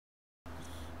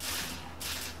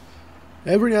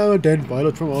Every now and then,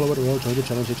 pilots from all over the world join to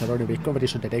challenge each other in a big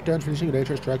competition. They take turns finishing a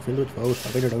dangerous track filled with foes,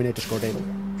 helping to dominate the score table.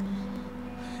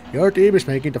 Your team is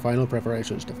making the final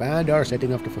preparations. The phann are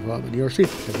setting up the perform, and your ship,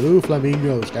 the Blue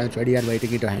Flamingo, stands ready and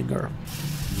waiting in the hangar.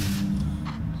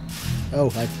 Oh,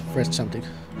 I pressed something.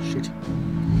 Shit.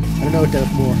 I don't know if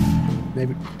there's more.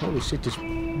 Maybe. Holy shit, this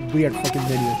weird fucking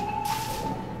menu.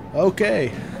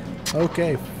 Okay.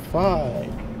 Okay,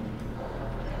 fine.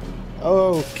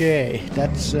 Okay,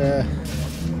 that's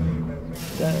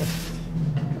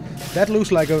that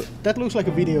looks like a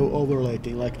video overlay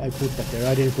thing. Like I put that there.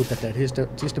 I didn't put that there. Here's how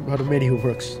the menu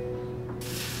works.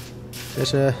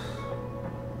 There's a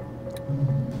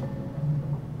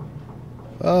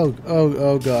oh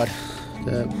god.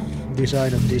 The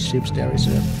design of these ships there is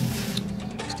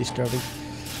disturbing.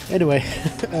 Anyway,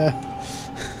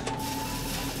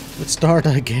 let's start,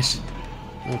 I guess.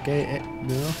 Okay,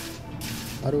 no.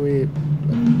 How do we...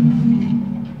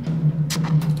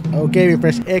 Okay, we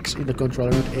press X in the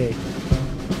controller, not A.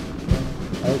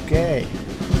 Okay.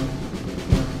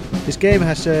 This game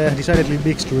has decidedly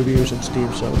mixed reviews on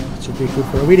Steam, so it should be good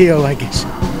for a video, I guess.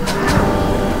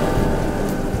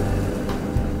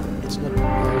 It's not...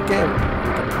 Okay. We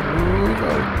can move.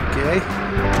 Okay.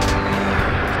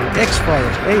 So X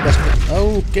fires. A does not...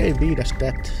 Okay, B does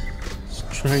that. Let's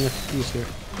try not to keys here.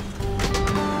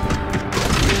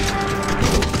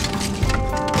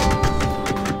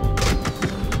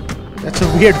 That's a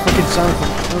weird fucking sound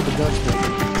from the guns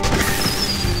making.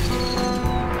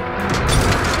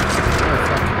 Oh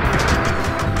fuck.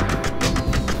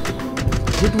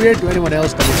 Is it weird to anyone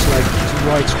else that it's like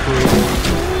widescreen?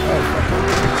 Oh fuck.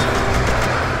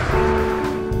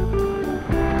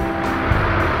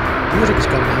 Music is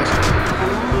kinda nice.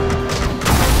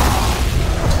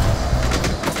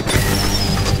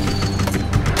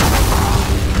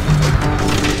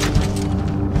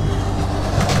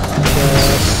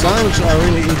 Sounds are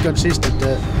really inconsistent.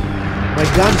 My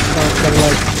guns sound kind of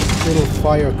like little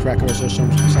firecrackers or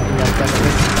something like that.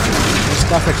 When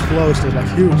stuff explodes, there's like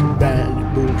huge bang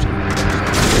booms.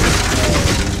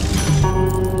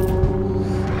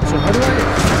 So how do I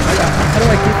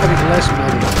keep having less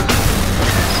money?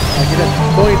 I get at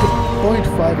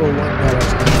 $0.501 now.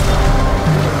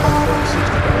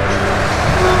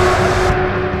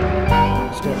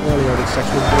 So earlier it's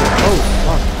actually oh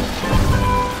fuck.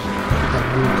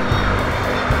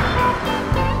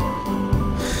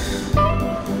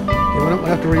 I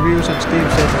have to review some Steam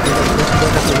sets. I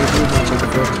don't have to review much of the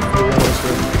first few hours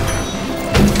here.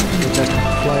 We'll just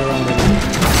fly around and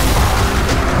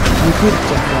we could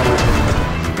just fly around.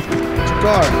 It's a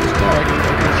car. It's a car. I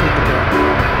can shoot the car.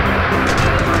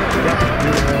 Yeah,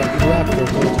 you have to go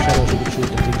to shadows you can shoot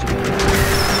the things again.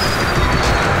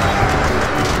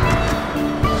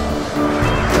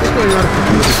 What is going on with the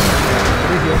music?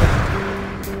 Can you hear that?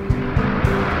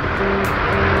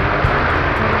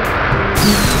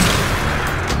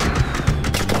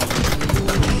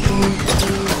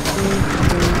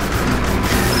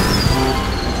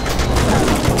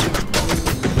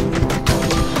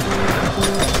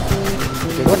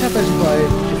 What happens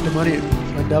if the money,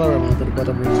 my dollar amount at the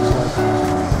bottom reaches like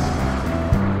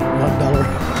 $1?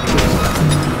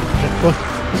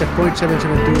 It's at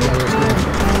 $0.772 now.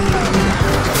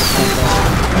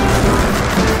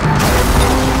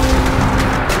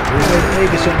 We made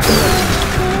 80 cents less.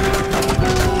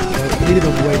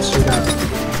 Minimum wage should have.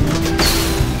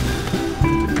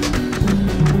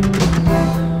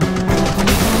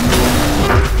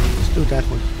 Let's do that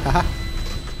one. Haha.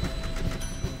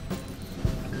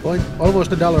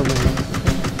 Almost a dollar money.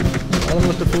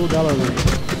 Almost a full dollar money.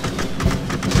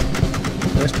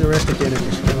 Let's arrest the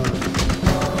enemies. Come on.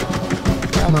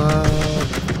 Come on.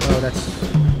 Oh, that's...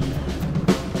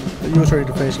 The user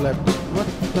interface left. What?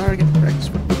 Target practice?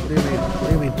 What do you mean? What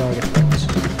do you mean target practice?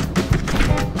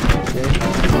 Okay.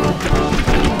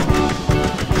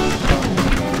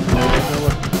 I don't know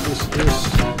what this is.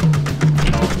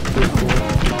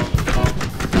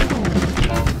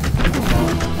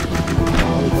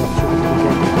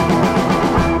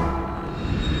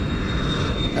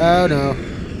 Oh no.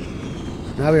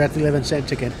 Now we're at 11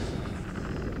 cents again.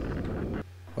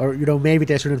 Or, you know, maybe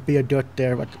there shouldn't be a dot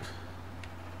there, but...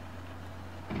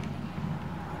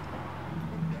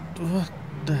 What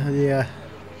the hell, yeah.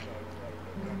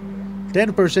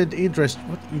 10% interest...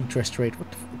 What interest rate?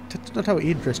 What? That's not how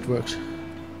interest works.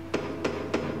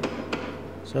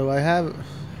 So I have...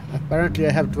 Apparently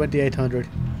I have 2,800.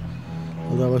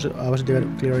 Although I wasn't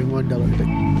even clearing $1. Okay.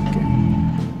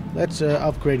 Let's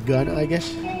upgrade gun, I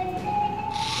guess.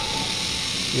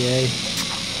 Yay.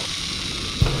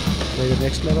 Play the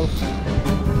next level.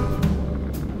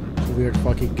 It's a weird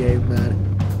fucking game, man.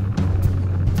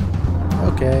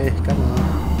 Okay, come on.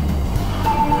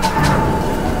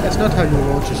 That's not how you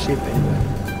launch a ship anyway.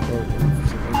 Or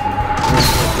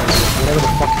whatever the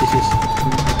fuck this is.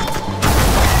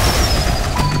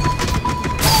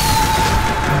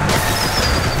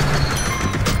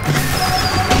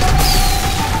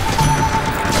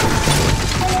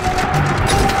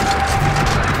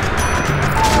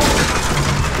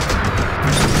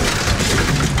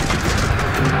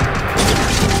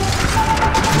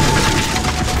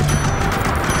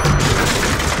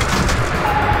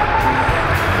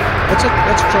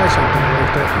 Let's try something.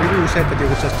 Like the review said that you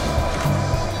would just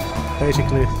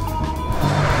basically.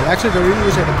 Well, actually, the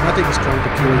review said that nothing is trying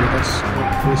to kill you. That's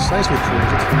not precisely true, is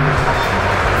it? I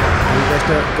mean, there's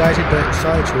the guys in the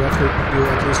sides who actually do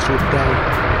at least shoot down.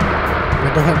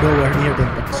 I don't have nowhere near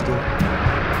them, but still.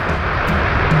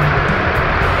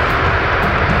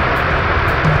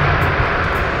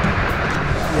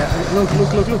 Yeah, look.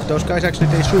 Those guys actually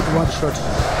they shoot one shot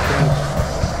down.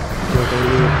 So they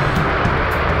leave.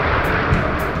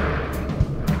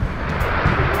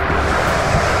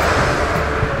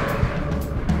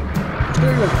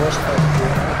 Boss fight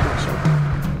here, I think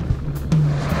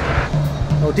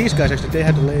so. Oh, these guys actually, they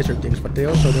had the laser things, but they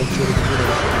also don't shoot in the middle.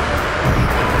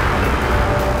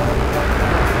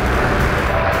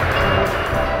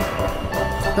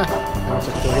 I'll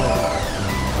just go here.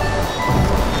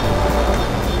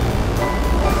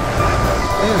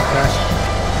 They are fast.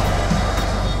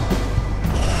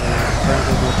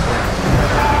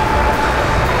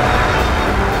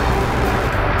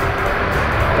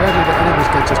 Apparently the enemies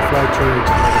can just fly through each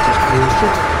other, which is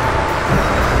bullshit.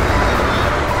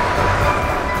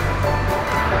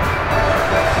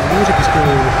 The music is still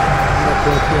not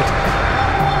quite yet.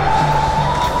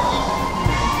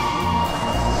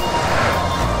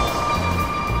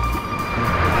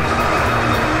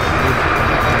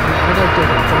 I don't get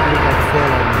it, I'm trying to look like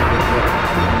Fallout music, but...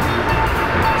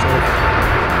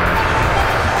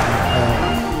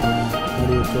 what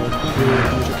do you call it? Real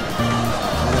music.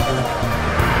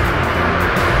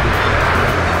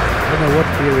 I don't know what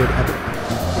period happened.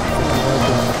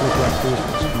 Look like this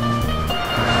was.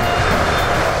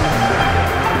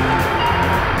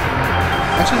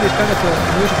 Actually, this kind of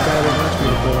music style reminds me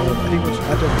of I think it was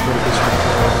I don't know this one.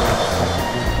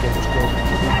 Game was called.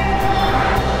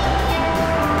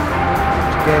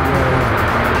 It's a game where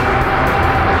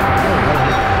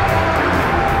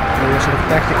you're sort of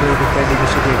tactically defending the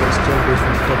city against zombies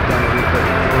from the top down.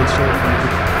 It's so fun.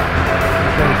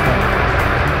 It's very fun.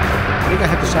 I think I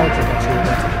had the soundtrack actually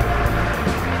that.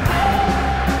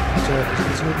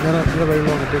 It's not very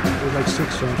long, it's like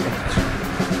 6 songs, but it's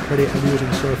pretty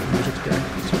amusing surf music there.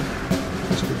 So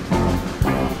that's good.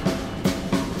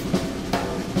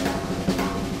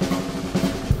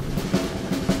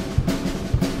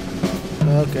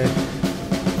 Okay.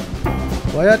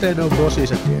 Why are there no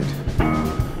bosses at the end?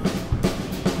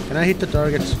 Can I hit the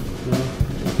targets? No.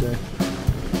 Okay.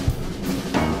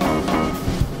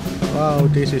 Wow,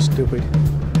 this is stupid.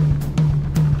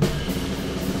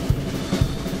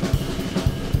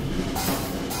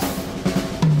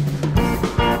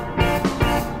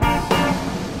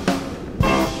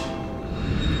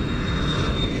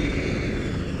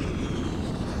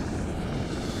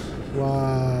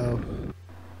 Wow.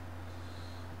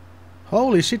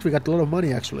 Holy shit, we got a lot of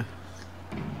money actually.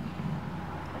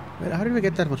 Wait, how did we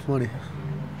get that much money?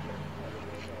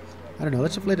 I don't know,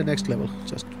 let's play the next level.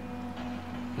 Just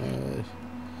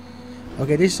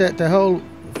okay, this the whole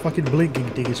fucking blinking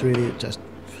thing is really just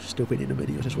stupid in the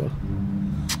menus as well.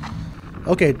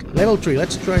 Okay, level 3.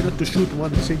 Let's try not to shoot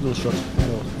one single shot at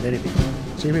all at anything.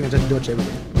 See if we can just dodge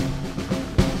everything.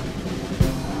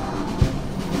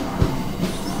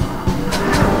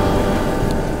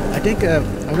 I think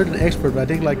I'm not an expert, but I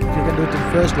think like if you can do it in the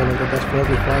first level, then that's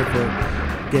probably fine for a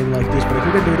game like this. But if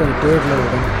you can do it on the third level,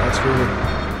 then that's really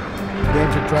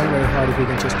games are trying very hard if you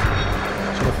can just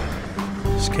sort of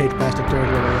skate past the third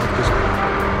level like this.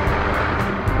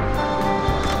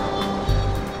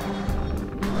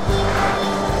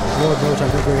 Lord knows I'm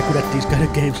not very good at these kind of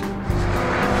games.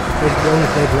 Basically only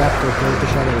played Raptor, played the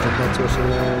Shadows, and that's also a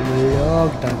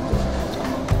long time ago.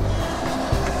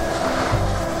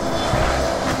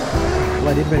 Well,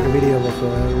 I did make a video of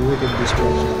rigging this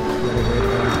game, so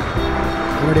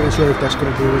I'm not even sure if that's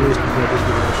going to be released before this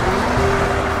video.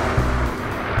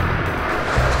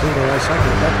 Still though, I suck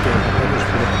at that game, but that was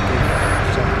for the game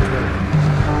suck as well.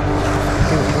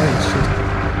 It was playing shit.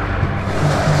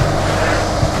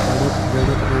 They're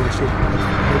not really shit, but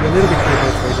maybe a little bit too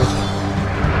much for it.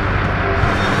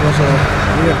 It was a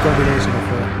weird combination of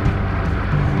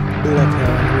bullet hell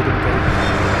and rhythm game.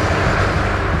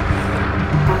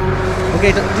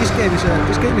 Okay, this game is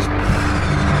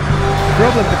The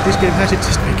problem that this game has, it's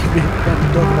just making me want to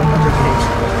talk about other games.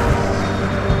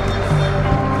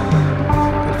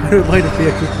 That might not be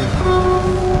a good thing.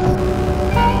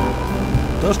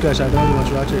 Those guys are the only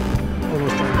ones who are actually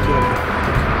almost trying to kill me.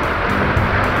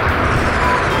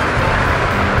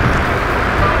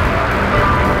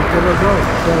 There were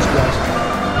those guys.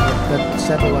 That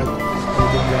satellite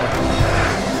looking guy.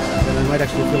 Then I might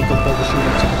actually feel compelled to shoot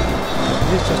at something.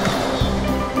 This is just...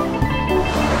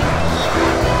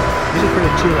 This is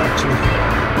pretty chill actually.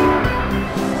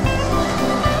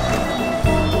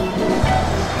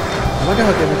 I wonder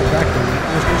how they make it back then.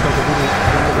 It was just like a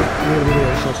real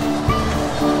video shot.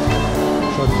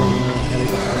 Shot from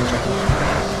helicopter or something.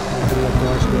 And real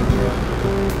cars going there.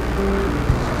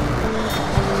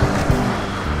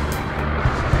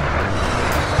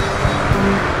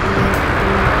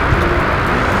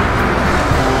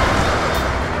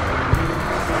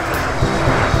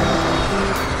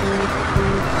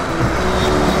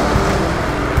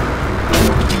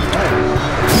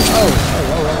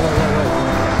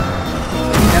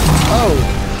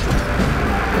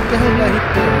 What the hell did I hit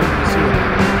there? I didn't see it.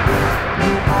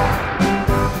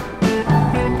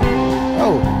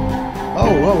 Oh!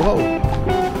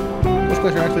 Those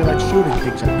guys are actually like shooting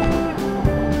things at me.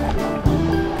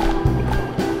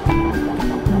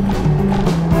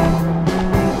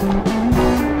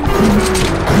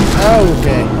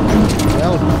 Okay.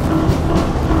 Well.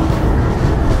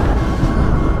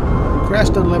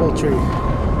 Crashed on level 3.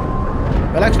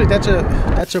 Well, actually, that's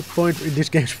a point in this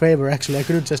game's favor. Actually, I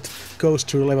couldn't just coast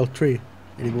through level 3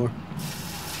 anymore.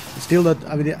 It's still not.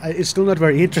 I mean, it's still not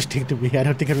very interesting to me. I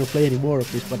don't think I will play any more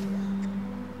of this, but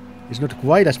it's not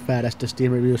quite as bad as the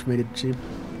Steam reviews made it seem.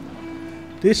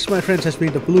 This, my friends, has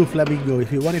been the Blue Flamingo.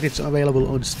 If you want it, it's available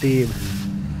on Steam.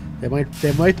 There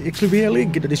might actually be a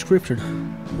link in the description.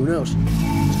 Who knows?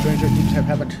 Stranger things have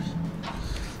happened.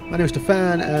 My name is the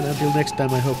Phann, and until next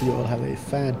time, I hope you all have a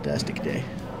fantastic day.